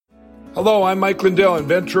Hello, I'm Mike Lindell,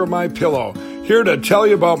 inventor of My Pillow, here to tell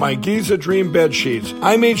you about my Giza Dream bed sheets.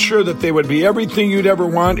 I made sure that they would be everything you'd ever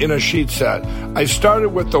want in a sheet set. I started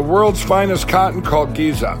with the world's finest cotton called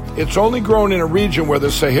Giza. It's only grown in a region where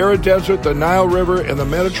the Sahara Desert, the Nile River, and the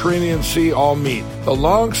Mediterranean Sea all meet. The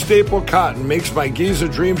long staple cotton makes my Giza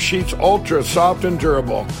Dream sheets ultra soft and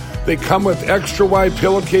durable. They come with extra wide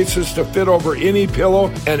pillowcases to fit over any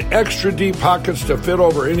pillow and extra deep pockets to fit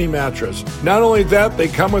over any mattress. Not only that, they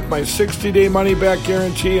come with my 60-day money-back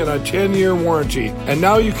guarantee and a 10-year warranty. And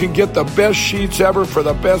now you can get the best sheets ever for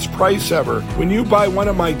the best price ever. When you buy one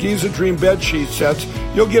of my Giza Dream bed sheet sets,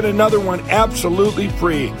 you'll get another one absolutely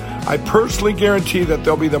free. I personally guarantee that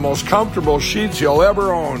they'll be the most comfortable sheets you'll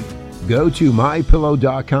ever own. Go to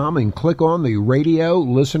mypillow.com and click on the radio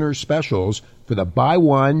listener specials for the buy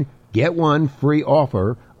one, get one free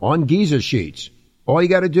offer on Giza sheets. All you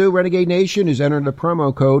got to do, Renegade Nation, is enter the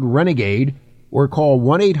promo code RENEGADE or call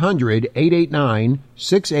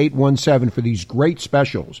 1-800-889-6817 for these great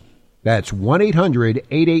specials. That's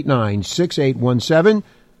 1-800-889-6817.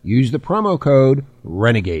 Use the promo code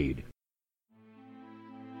RENEGADE.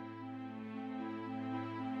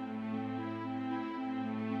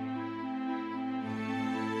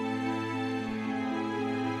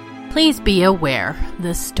 Please be aware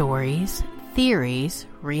the stories, theories,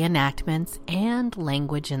 reenactments, and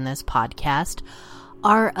language in this podcast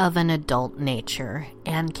are of an adult nature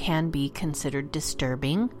and can be considered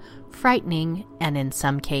disturbing, frightening, and in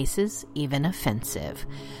some cases, even offensive.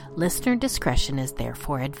 Listener discretion is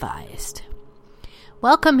therefore advised.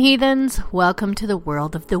 Welcome, heathens! Welcome to the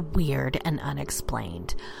world of the weird and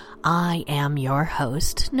unexplained. I am your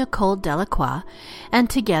host, Nicole Delacroix, and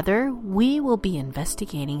together we will be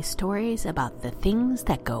investigating stories about the things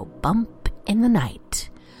that go bump in the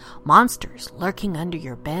night. Monsters lurking under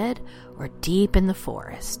your bed or deep in the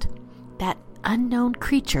forest. That unknown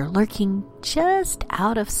creature lurking just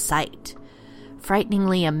out of sight.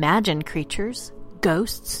 Frighteningly imagined creatures,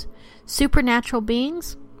 ghosts, supernatural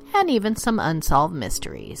beings, and even some unsolved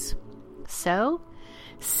mysteries. So,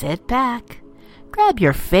 sit back. Grab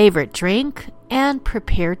your favorite drink and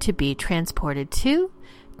prepare to be transported to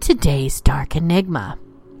today's Dark Enigma.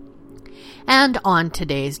 And on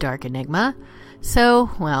today's Dark Enigma,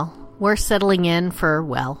 we're settling in for,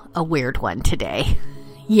 a weird one today.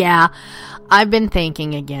 Yeah, I've been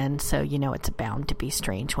thinking again, so you know it's bound to be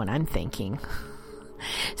strange when I'm thinking.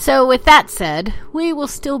 So with that said, we will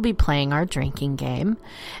still be playing our drinking game.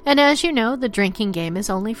 And as you know, the drinking game is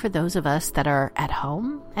only for those of us that are at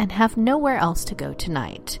home and have nowhere else to go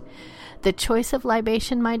tonight. The choice of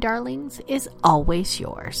libation, my darlings, is always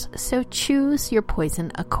yours, so choose your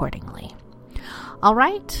poison accordingly. All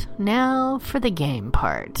right, now for the game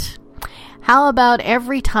part. How about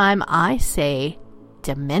every time I say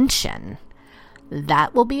dimension,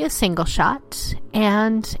 that will be a single shot,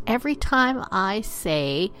 and every time I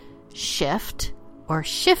say shift or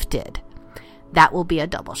shifted, that will be a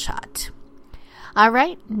double shot. All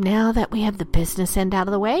right, now that we have the business end out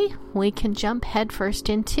of the way, we can jump headfirst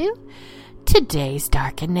into today's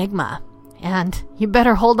Dark Enigma. And you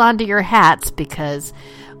better hold on to your hats because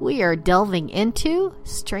we are delving into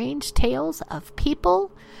strange tales of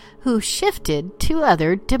people who shifted to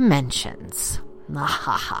other dimensions.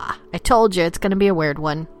 I told you it's going to be a weird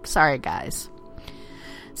one. Sorry, guys.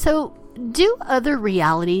 So, do other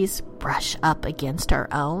realities brush up against our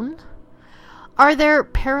own? Are there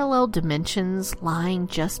parallel dimensions lying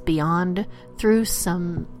just beyond through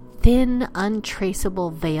some thin,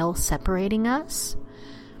 untraceable veil separating us?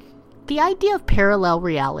 The idea of parallel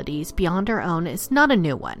realities beyond our own is not a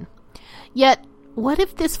new one. Yet, what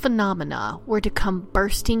if this phenomena were to come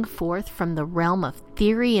bursting forth from the realm of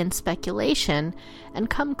theory and speculation and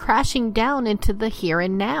come crashing down into the here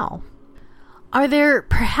and now? Are there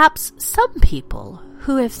perhaps some people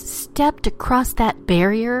who have stepped across that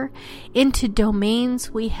barrier into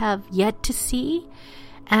domains we have yet to see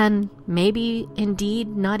and maybe indeed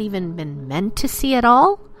not even been meant to see at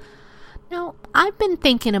all? Now, I've been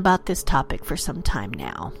thinking about this topic for some time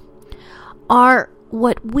now. Are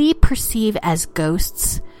what we perceive as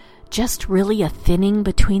ghosts just really a thinning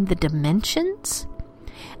between the dimensions?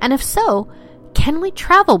 And if so, can we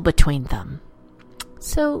travel between them?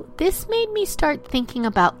 So this made me start thinking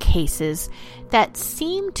about cases that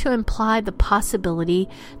seem to imply the possibility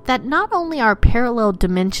that not only are parallel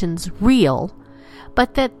dimensions real,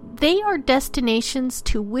 but that they are destinations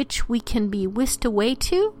to which we can be whisked away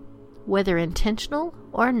to, whether intentional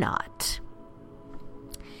or not.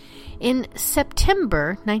 In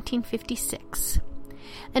September 1956,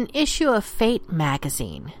 an issue of Fate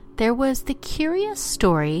magazine there was the curious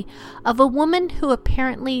story of a woman who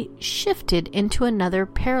apparently shifted into another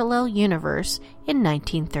parallel universe in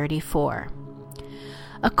 1934.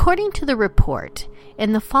 According to the report,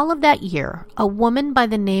 in the fall of that year, a woman by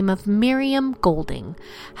the name of Miriam Golding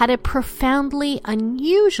had a profoundly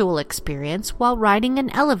unusual experience while riding an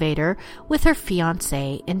elevator with her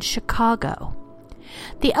fiancé in Chicago.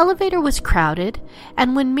 The elevator was crowded,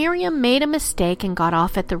 and when Miriam made a mistake and got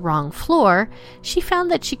off at the wrong floor, she found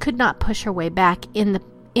that she could not push her way back in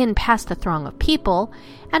past the throng of people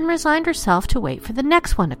and resigned herself to wait for the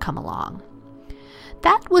next one to come along.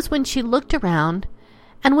 That was when she looked around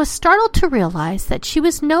and was startled to realize that she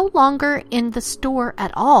was no longer in the store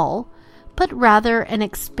at all, but rather an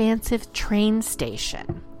expansive train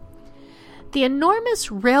station. The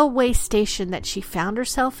enormous railway station that she found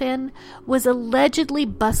herself in was allegedly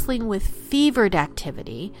bustling with fevered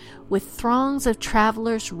activity, with throngs of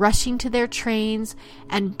travelers rushing to their trains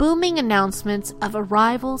and booming announcements of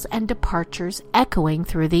arrivals and departures echoing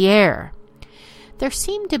through the air. There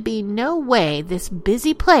seemed to be no way this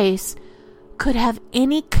busy place could have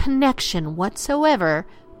any connection whatsoever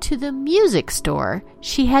to the music store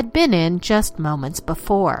she had been in just moments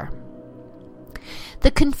before.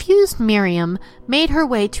 The confused Miriam made her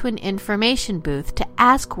way to an information booth to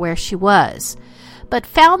ask where she was, but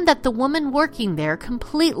found that the woman working there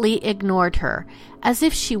completely ignored her, as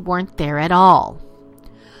if she weren't there at all.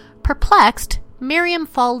 Perplexed, Miriam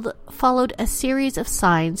followed a series of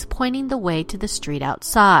signs pointing the way to the street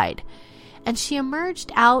outside, and she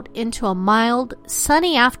emerged out into a mild,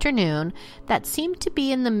 sunny afternoon that seemed to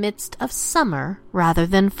be in the midst of summer rather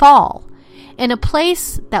than fall, in a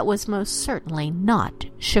place that was most certainly not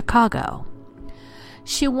Chicago.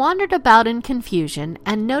 She wandered about in confusion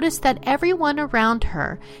and noticed that everyone around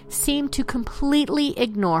her seemed to completely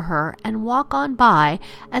ignore her and walk on by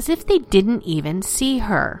as if they didn't even see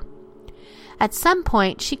her. At some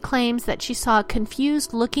point, she claims that she saw a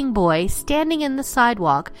confused-looking boy standing in the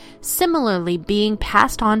sidewalk, similarly being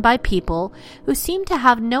passed on by people who seemed to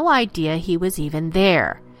have no idea he was even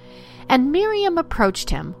there. And Miriam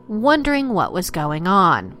approached him, wondering what was going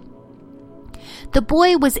on. The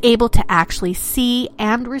boy was able to actually see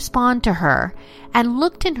and respond to her, and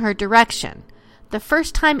looked in her direction, the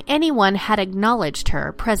first time anyone had acknowledged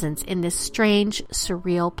her presence in this strange,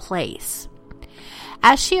 surreal place.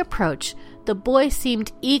 As she approached, the boy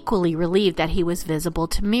seemed equally relieved that he was visible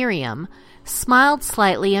to Miriam, smiled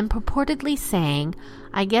slightly and purportedly saying,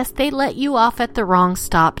 "I guess they let you off at the wrong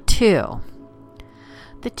stop too."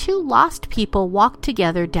 The two lost people walked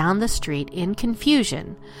together down the street in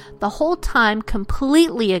confusion, the whole time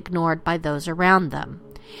completely ignored by those around them.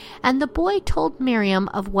 And the boy told Miriam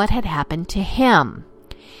of what had happened to him.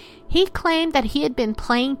 He claimed that he had been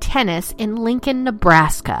playing tennis in Lincoln,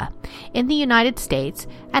 Nebraska, in the United States,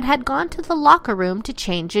 and had gone to the locker room to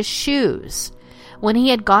change his shoes. When he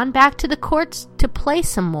had gone back to the courts to play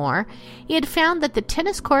some more, he had found that the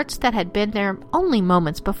tennis courts that had been there only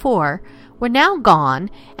moments before were now gone,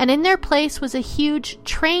 and in their place was a huge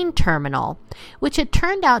train terminal, which had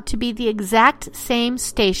turned out to be the exact same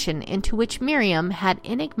station into which Miriam had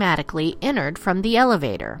enigmatically entered from the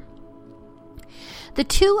elevator. The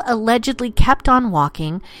two allegedly kept on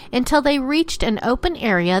walking until they reached an open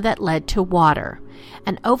area that led to water,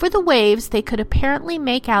 and over the waves they could apparently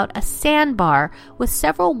make out a sandbar with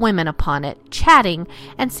several women upon it, chatting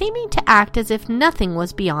and seeming to act as if nothing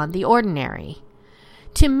was beyond the ordinary.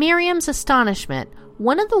 To Miriam's astonishment,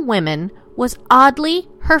 one of the women was oddly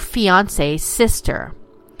her fiancé's sister.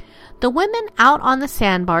 The women out on the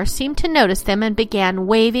sandbar seemed to notice them and began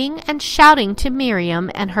waving and shouting to Miriam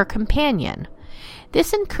and her companion.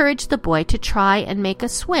 This encouraged the boy to try and make a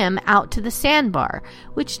swim out to the sandbar,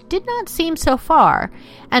 which did not seem so far,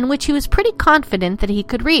 and which he was pretty confident that he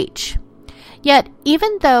could reach. Yet,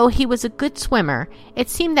 even though he was a good swimmer, it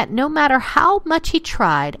seemed that no matter how much he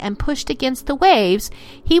tried and pushed against the waves,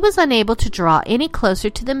 he was unable to draw any closer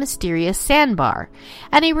to the mysterious sandbar,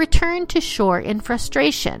 and he returned to shore in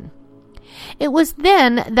frustration. It was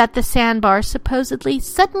then that the sandbar supposedly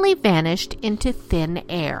suddenly vanished into thin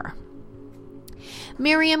air.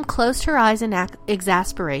 Miriam closed her eyes in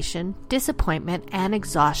exasperation, disappointment, and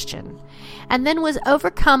exhaustion, and then was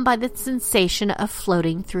overcome by the sensation of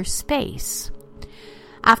floating through space.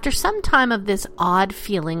 After some time of this odd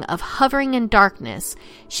feeling of hovering in darkness,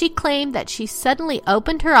 she claimed that she suddenly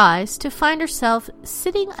opened her eyes to find herself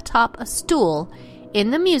sitting atop a stool in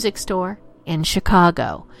the music store in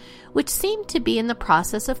Chicago, which seemed to be in the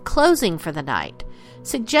process of closing for the night,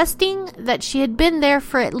 suggesting that she had been there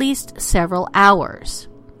for at least several hours.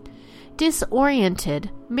 Disoriented,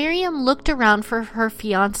 Miriam looked around for her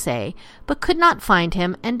fiancé, but could not find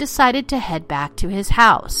him and decided to head back to his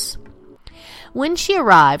house. When she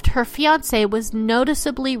arrived, her fiancé was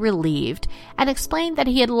noticeably relieved and explained that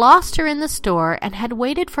he had lost her in the store and had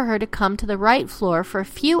waited for her to come to the right floor for a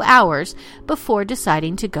few hours before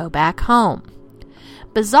deciding to go back home.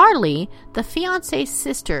 Bizarrely, the fiancé's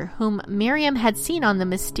sister, whom Miriam had seen on the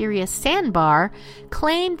mysterious sandbar,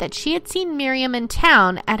 claimed that she had seen Miriam in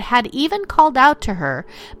town and had even called out to her,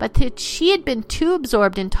 but that she had been too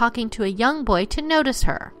absorbed in talking to a young boy to notice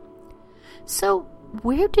her. So,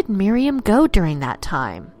 where did Miriam go during that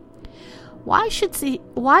time? Why should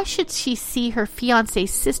she see her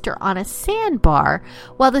fiancé's sister on a sandbar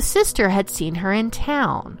while the sister had seen her in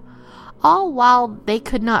town? All while they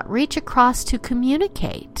could not reach across to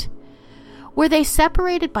communicate. Were they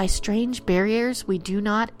separated by strange barriers we do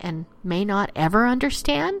not and may not ever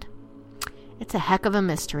understand? It's a heck of a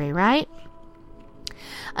mystery, right?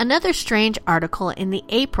 Another strange article in the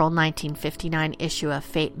April 1959 issue of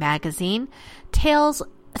Fate magazine tells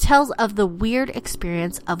of the weird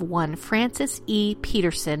experience of one Frances E.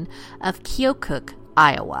 Peterson of Keokuk,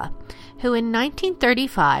 Iowa, who in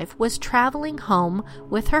 1935 was traveling home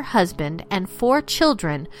with her husband and 4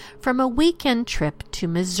 children from a weekend trip to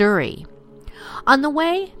Missouri. On the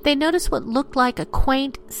way, they noticed what looked like a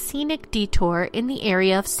quaint, scenic detour in the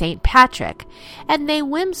area of St. Patrick, and they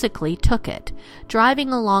whimsically took it,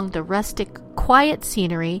 driving along the rustic, quiet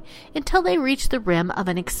scenery until they reached the rim of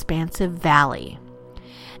an expansive valley.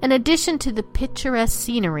 In addition to the picturesque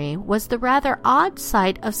scenery was the rather odd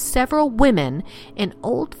sight of several women in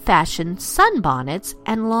old-fashioned sunbonnets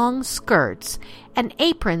and long skirts and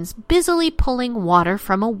aprons busily pulling water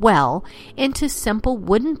from a well into simple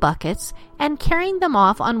wooden buckets and carrying them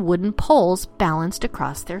off on wooden poles balanced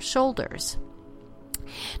across their shoulders.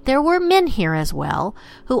 There were men here as well,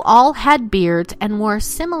 who all had beards and wore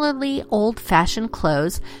similarly old-fashioned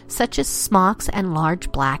clothes such as smocks and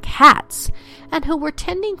large black hats, and who were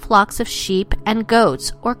tending flocks of sheep and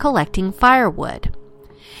goats or collecting firewood.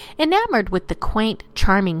 Enamored with the quaint,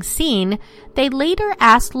 charming scene, they later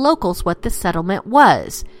asked locals what the settlement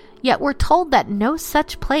was, yet were told that no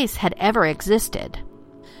such place had ever existed.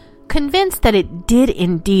 Convinced that it did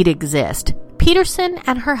indeed exist, Peterson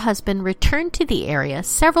and her husband returned to the area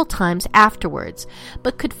several times afterwards,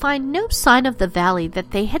 but could find no sign of the valley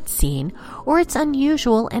that they had seen or its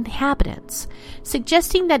unusual inhabitants,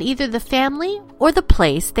 suggesting that either the family or the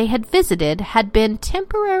place they had visited had been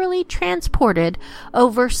temporarily transported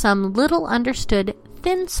over some little understood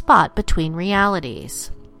thin spot between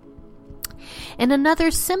realities. In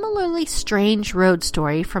another similarly strange road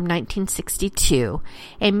story from 1962,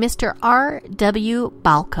 a Mr. R.W.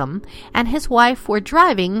 Balcom and his wife were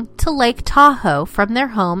driving to Lake Tahoe from their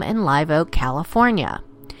home in Live Oak, California.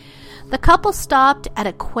 The couple stopped at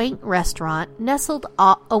a quaint restaurant nestled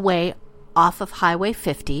away off of Highway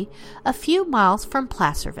 50, a few miles from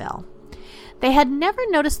Placerville. They had never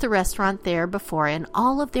noticed the restaurant there before in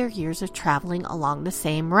all of their years of traveling along the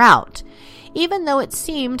same route, even though it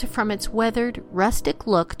seemed from its weathered, rustic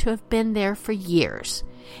look to have been there for years,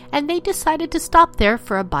 and they decided to stop there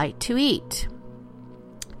for a bite to eat.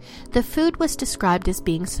 The food was described as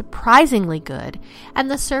being surprisingly good,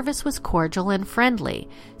 and the service was cordial and friendly,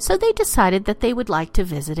 so they decided that they would like to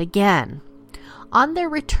visit again. On their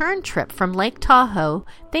return trip from Lake Tahoe,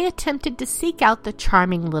 they attempted to seek out the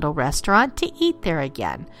charming little restaurant to eat there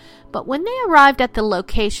again, but when they arrived at the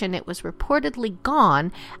location, it was reportedly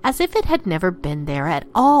gone, as if it had never been there at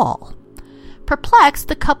all. Perplexed,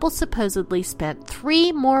 the couple supposedly spent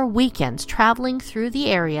 3 more weekends traveling through the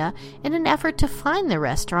area in an effort to find the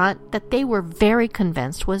restaurant that they were very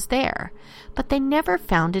convinced was there, but they never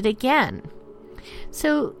found it again.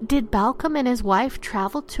 So, did Balcom and his wife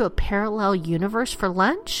travel to a parallel universe for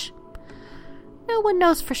lunch? No one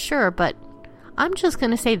knows for sure, but I'm just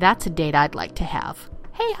going to say that's a date I'd like to have.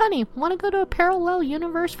 Hey, honey, want to go to a parallel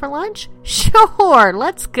universe for lunch? Sure,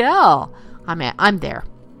 let's go. I'm there.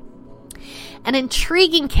 An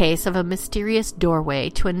intriguing case of a mysterious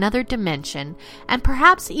doorway to another dimension, and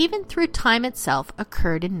perhaps even through time itself,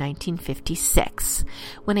 occurred in 1956,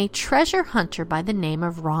 when a treasure hunter by the name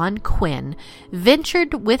of Ron Quinn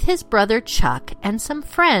ventured with his brother Chuck and some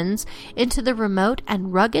friends into the remote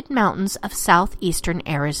and rugged mountains of southeastern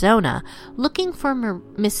Arizona, looking for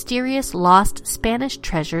mysterious lost Spanish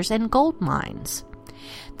treasures and gold mines.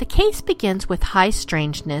 The case begins with high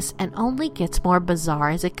strangeness and only gets more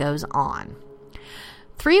bizarre as it goes on.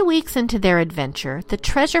 3 weeks into their adventure, the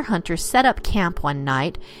treasure hunters set up camp one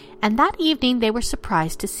night, and that evening they were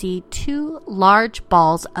surprised to see 2 large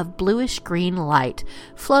balls of bluish-green light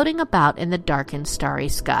floating about in the darkened starry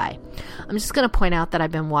sky. I'm just going to point out that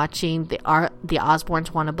I've been watching the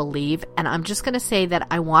Osbournes Want to Believe, and I'm just going to say that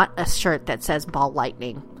I want a shirt that says ball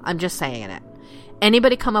lightning. I'm just saying it.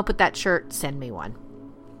 Anybody come up with that shirt, send me one.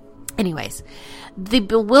 Anyways, the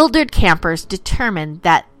bewildered campers determined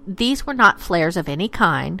that these were not flares of any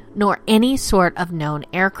kind, nor any sort of known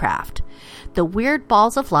aircraft. The weird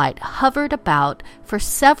balls of light hovered about for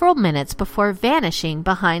several minutes before vanishing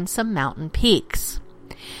behind some mountain peaks.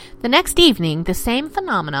 The next evening, the same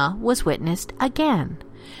phenomena was witnessed again.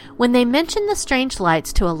 When they mentioned the strange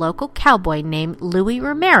lights to a local cowboy named Louis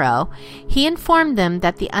Romero, he informed them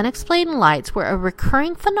that the unexplained lights were a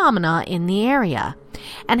recurring phenomena in the area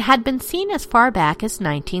and had been seen as far back as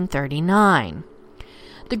 1939.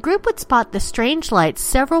 The group would spot the strange lights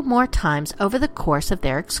several more times over the course of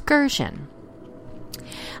their excursion.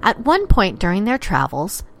 At one point during their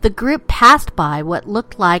travels, the group passed by what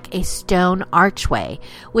looked like a stone archway,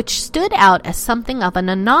 which stood out as something of an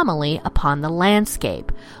anomaly upon the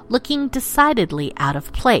landscape, looking decidedly out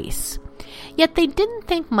of place. Yet they didn't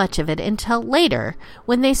think much of it until later,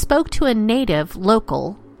 when they spoke to a native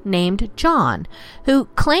local named John, who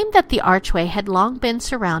claimed that the archway had long been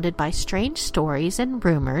surrounded by strange stories and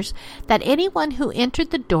rumors that anyone who entered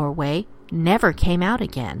the doorway never came out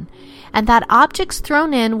again, and that objects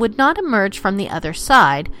thrown in would not emerge from the other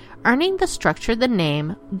side, earning the structure the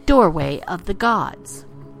name Doorway of the Gods.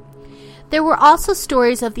 There were also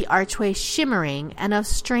stories of the archway shimmering and of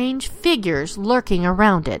strange figures lurking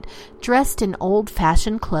around it, dressed in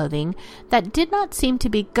old-fashioned clothing that did not seem to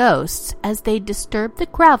be ghosts as they disturbed the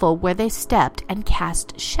gravel where they stepped and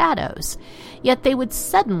cast shadows, yet they would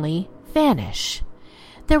suddenly vanish.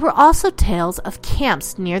 There were also tales of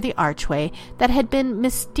camps near the archway that had been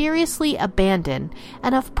mysteriously abandoned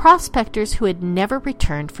and of prospectors who had never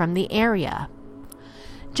returned from the area.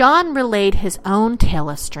 John relayed his own tale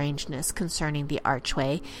of strangeness concerning the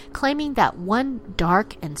archway, claiming that one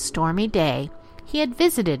dark and stormy day he had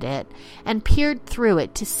visited it and peered through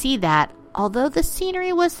it to see that, although the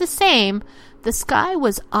scenery was the same, the sky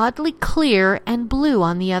was oddly clear and blue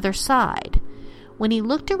on the other side. When he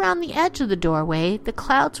looked around the edge of the doorway, the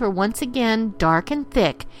clouds were once again dark and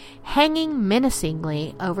thick, hanging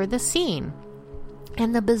menacingly over the scene,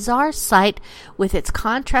 and the bizarre sight with its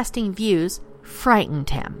contrasting views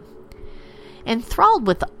frightened him. Enthralled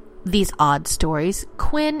with these odd stories,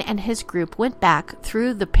 Quinn and his group went back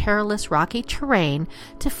through the perilous rocky terrain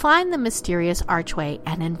to find the mysterious archway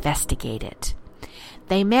and investigate it.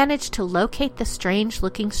 They managed to locate the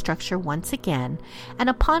strange-looking structure once again, and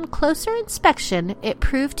upon closer inspection, it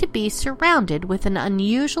proved to be surrounded with an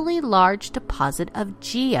unusually large deposit of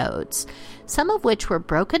geodes, some of which were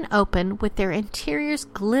broken open with their interiors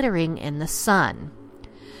glittering in the sun.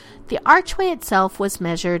 The archway itself was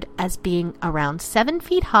measured as being around 7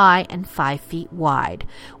 feet high and 5 feet wide,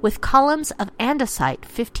 with columns of andesite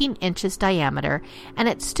 15 inches diameter, and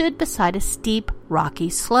it stood beside a steep, rocky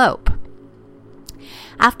slope.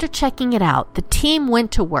 After checking it out, the team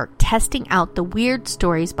went to work testing out the weird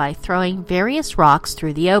stories by throwing various rocks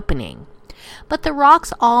through the opening. But the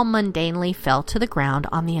rocks all mundanely fell to the ground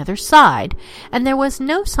on the other side, and there was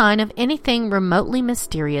no sign of anything remotely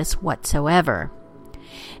mysterious whatsoever.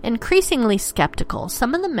 Increasingly skeptical,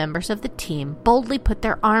 some of the members of the team boldly put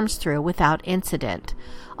their arms through without incident,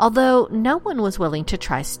 although no one was willing to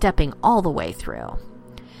try stepping all the way through.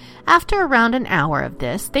 After around an hour of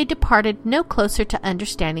this, they departed no closer to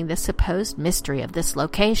understanding the supposed mystery of this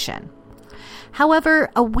location.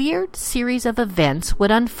 However, a weird series of events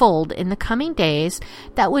would unfold in the coming days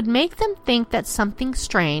that would make them think that something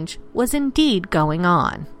strange was indeed going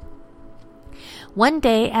on. One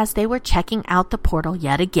day, as they were checking out the portal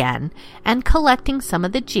yet again and collecting some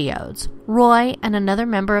of the geodes, Roy and another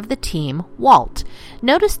member of the team, Walt,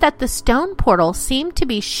 noticed that the stone portal seemed to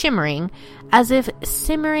be shimmering as if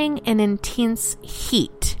simmering in intense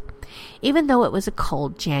heat, even though it was a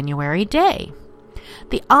cold January day.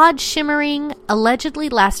 The odd shimmering allegedly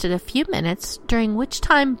lasted a few minutes, during which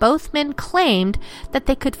time both men claimed that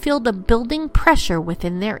they could feel the building pressure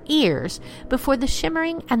within their ears before the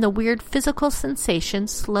shimmering and the weird physical sensation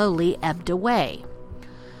slowly ebbed away.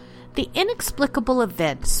 The inexplicable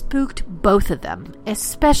event spooked both of them,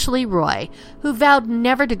 especially Roy, who vowed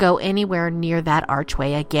never to go anywhere near that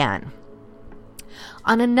archway again.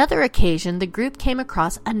 On another occasion, the group came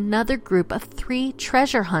across another group of 3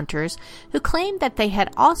 treasure hunters who claimed that they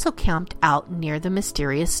had also camped out near the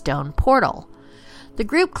mysterious stone portal. The The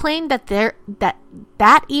group claimed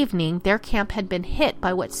that evening their camp had been hit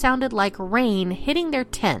by what sounded like rain hitting their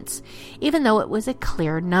tents, even though it was a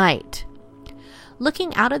clear night.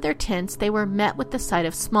 Looking out of their tents, they were met with the sight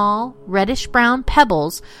of small, reddish-brown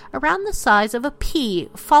pebbles around the size of a pea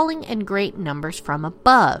falling in great numbers from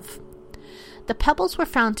above. The pebbles were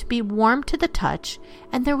found to be warm to the touch,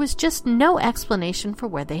 and there was just no explanation for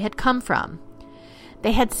where they had come from.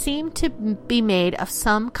 They had seemed to be made of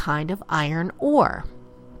some kind of iron ore.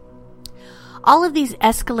 All of these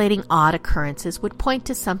escalating odd occurrences would point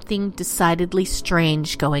to something decidedly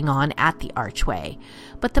strange going on at the archway,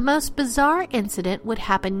 but the most bizarre incident would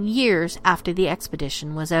happen years after the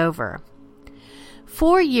expedition was over.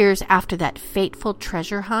 4 years after that fateful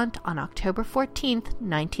treasure hunt on October 14th,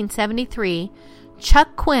 1973,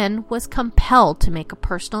 Chuck Quinn was compelled to make a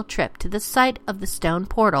personal trip to the site of the stone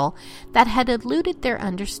portal that had eluded their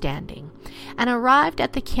understanding, and arrived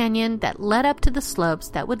at the canyon that led up to the slopes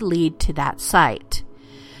that would lead to that site.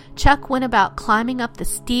 Chuck went about climbing up the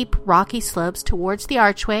steep, rocky slopes towards the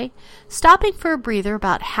archway, stopping for a breather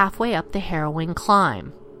about halfway up the harrowing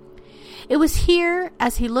climb. It was here,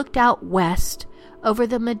 as he looked out west over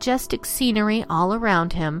the majestic scenery all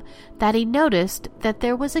around him, that he noticed that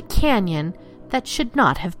there was a canyon that should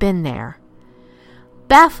not have been there.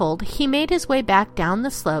 Baffled, he made his way back down the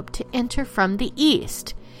slope to enter from the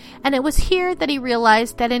east, and it was here that he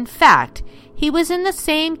realized that in fact he was in the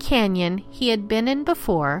same canyon he had been in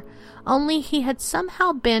before, only he had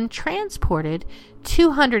somehow been transported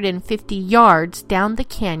 250 yards down the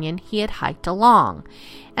canyon he had hiked along,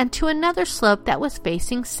 and to another slope that was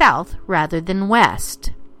facing south rather than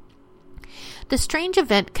west. The strange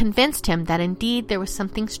event convinced him that indeed there was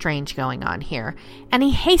something strange going on here, and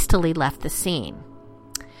he hastily left the scene.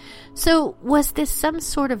 So, was this some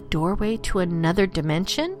sort of doorway to another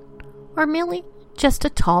dimension, or merely just a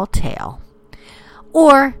tall tale?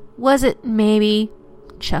 Or was it maybe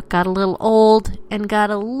Chuck got a little old and got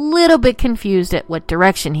a little bit confused at what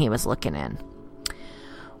direction he was looking in?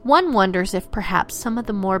 One wonders if perhaps some of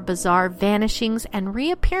the more bizarre vanishings and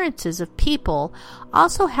reappearances of people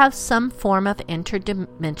also have some form of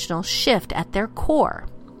interdimensional shift at their core.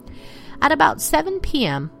 At about 7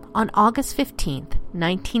 p.m. on August 15th,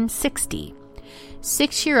 1960,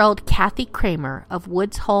 6-year-old Kathy Kramer of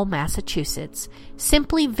Woods Hole, Massachusetts,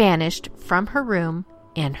 simply vanished from her room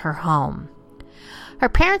in her home. Her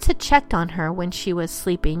parents had checked on her when she was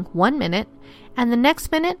sleeping 1 minute, and the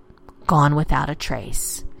next minute, gone without a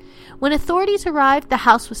trace. When authorities arrived, the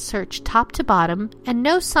house was searched top to bottom, and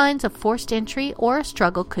no signs of forced entry or a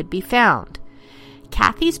struggle could be found.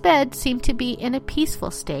 Kathy's bed seemed to be in a peaceful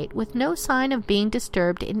state, with no sign of being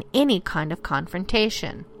disturbed in any kind of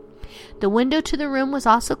confrontation. The window to the room was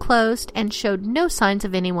also closed and showed no signs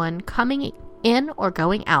of anyone coming in or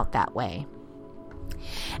going out that way.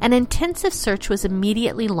 An intensive search was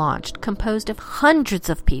immediately launched, composed of hundreds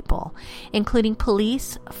of people, including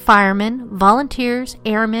police, firemen, volunteers,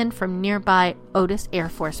 airmen from nearby Otis Air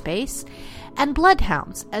Force Base, and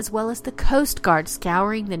bloodhounds, as well as the Coast Guard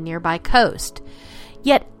scouring the nearby coast.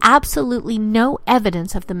 Yet absolutely no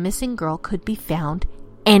evidence of the missing girl could be found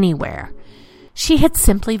anywhere. She had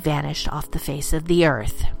simply vanished off the face of the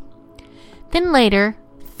earth. Then later,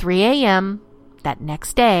 3 a.m., that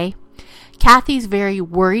next day, Kathy's very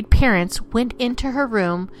worried parents went into her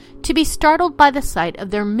room to be startled by the sight of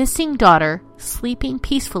their missing daughter sleeping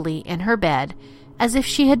peacefully in her bed as if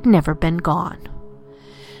she had never been gone.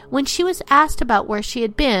 When she was asked about where she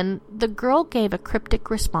had been, the girl gave a cryptic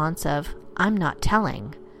response of, "I'm not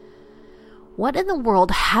telling." What in the world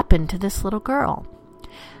happened to this little girl?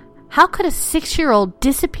 How could a 6-year-old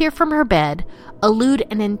disappear from her bed, elude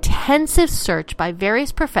an intensive search by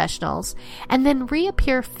various professionals, and then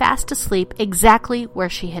reappear fast asleep exactly where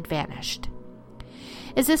she had vanished?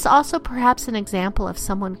 Is this also perhaps an example of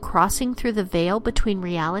someone crossing through the veil between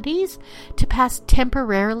realities to pass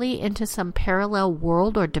temporarily into some parallel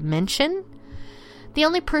world or dimension? The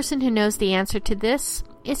only person who knows the answer to this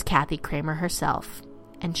is Kathy Kramer herself,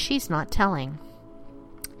 and she's not telling.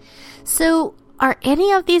 So, are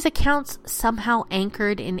any of these accounts somehow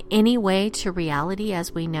anchored in any way to reality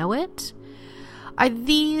as we know it? Are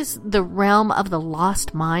these the realm of the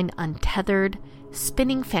lost mind untethered,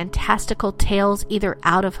 spinning fantastical tales either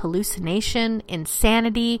out of hallucination,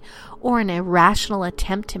 insanity, or an irrational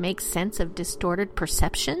attempt to make sense of distorted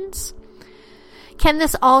perceptions? Can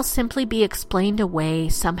this all simply be explained away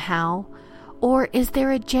somehow? Or is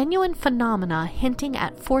there a genuine phenomena hinting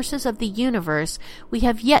at forces of the universe we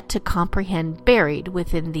have yet to comprehend buried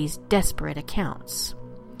within these desperate accounts?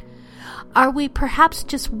 Are we perhaps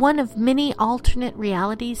just one of many alternate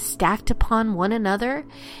realities stacked upon one another,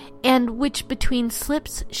 and which between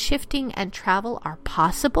slips, shifting, and travel are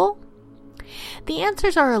possible? The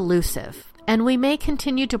answers are elusive, and we may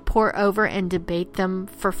continue to pore over and debate them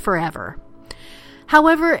for forever.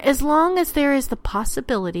 However, as long as there is the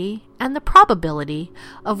possibility and the probability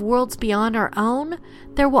of worlds beyond our own,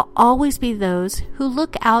 there will always be those who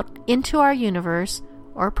look out into our universe,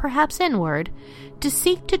 or perhaps inward, to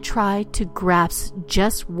seek to try to grasp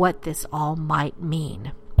just what this all might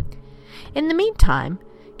mean. In the meantime,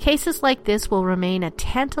 cases like this will remain a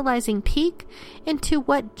tantalizing peek into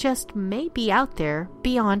what just may be out there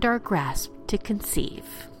beyond our grasp to conceive.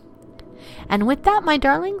 And with that, my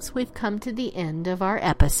darlings, we've come to the end of our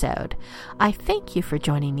episode. I thank you for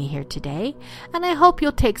joining me here today, and I hope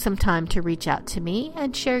you'll take some time to reach out to me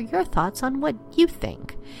and share your thoughts on what you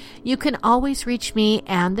think. You can always reach me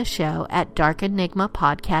and the show at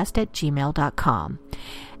darkenigmapodcast@gmail.com.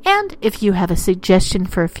 And if you have a suggestion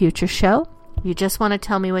for a future show, you just want to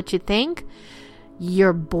tell me what you think,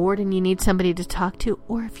 you're bored and you need somebody to talk to,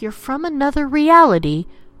 or if you're from another reality,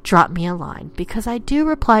 drop me a line, because I do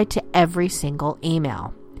reply to every single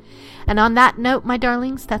email. And on that note, my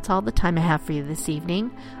darlings, that's all the time I have for you this evening.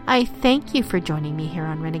 I thank you for joining me here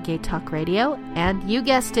on Renegade Talk Radio, and you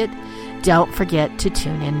guessed it, don't forget to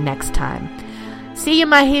tune in next time. See you,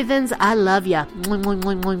 my heathens. I love ya.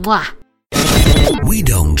 We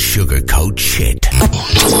don't sugarcoat shit.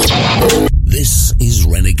 This is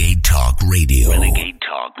Renegade Talk Radio. Renegade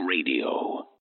Talk Radio.